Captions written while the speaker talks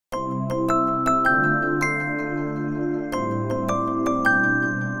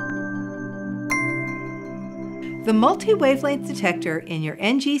The multi-wavelength detector in your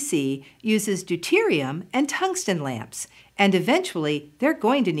NGC uses deuterium and tungsten lamps, and eventually they're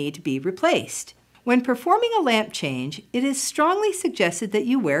going to need to be replaced. When performing a lamp change, it is strongly suggested that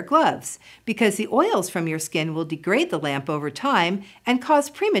you wear gloves because the oils from your skin will degrade the lamp over time and cause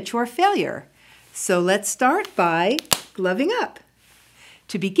premature failure. So let's start by gloving up.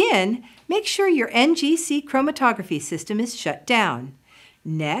 To begin, make sure your NGC chromatography system is shut down.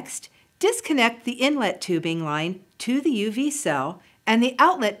 Next, disconnect the inlet tubing line to the UV cell and the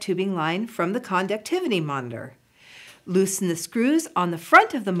outlet tubing line from the conductivity monitor. Loosen the screws on the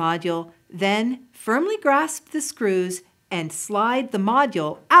front of the module, then firmly grasp the screws and slide the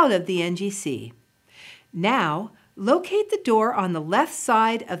module out of the NGC. Now, locate the door on the left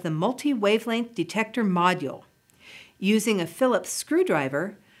side of the multi-wavelength detector module. Using a Phillips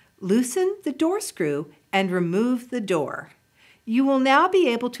screwdriver, loosen the door screw and remove the door. You will now be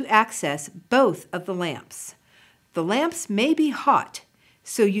able to access both of the lamps. The lamps may be hot,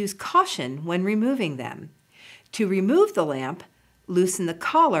 so use caution when removing them. To remove the lamp, loosen the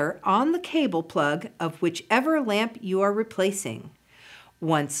collar on the cable plug of whichever lamp you are replacing.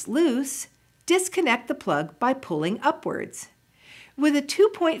 Once loose, disconnect the plug by pulling upwards. With a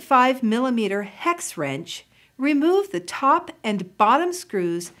 2.5 millimeter hex wrench, remove the top and bottom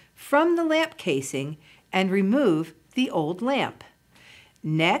screws from the lamp casing and remove the old lamp.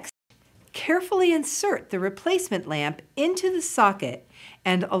 Next, carefully insert the replacement lamp into the socket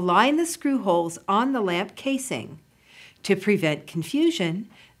and align the screw holes on the lamp casing. To prevent confusion,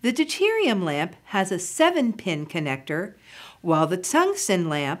 the deuterium lamp has a 7-pin connector, while the tungsten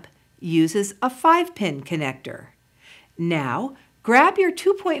lamp uses a 5-pin connector. Now, grab your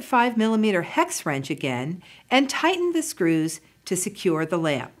 2.5 millimeter hex wrench again and tighten the screws to secure the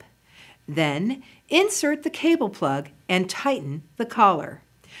lamp. Then, insert the cable plug and tighten the collar.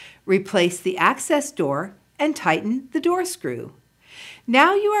 Replace the access door and tighten the door screw.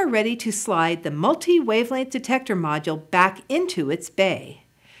 Now you are ready to slide the multi-wavelength detector module back into its bay.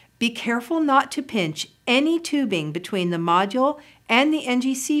 Be careful not to pinch any tubing between the module and the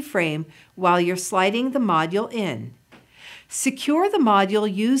NGC frame while you're sliding the module in. Secure the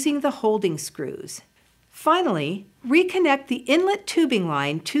module using the holding screws. Finally, reconnect the inlet tubing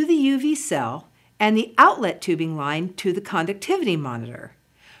line to the UV cell and the outlet tubing line to the conductivity monitor.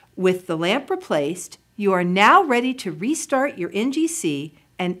 With the lamp replaced, you are now ready to restart your NGC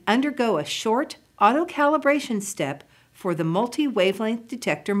and undergo a short auto-calibration step for the multi-wavelength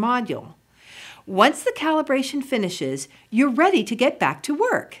detector module. Once the calibration finishes, you're ready to get back to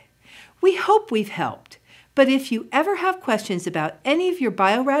work. We hope we've helped, but if you ever have questions about any of your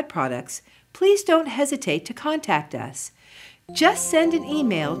Bio-Rad products, please don't hesitate to contact us. Just send an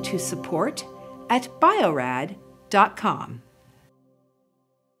email to support@biorad.com.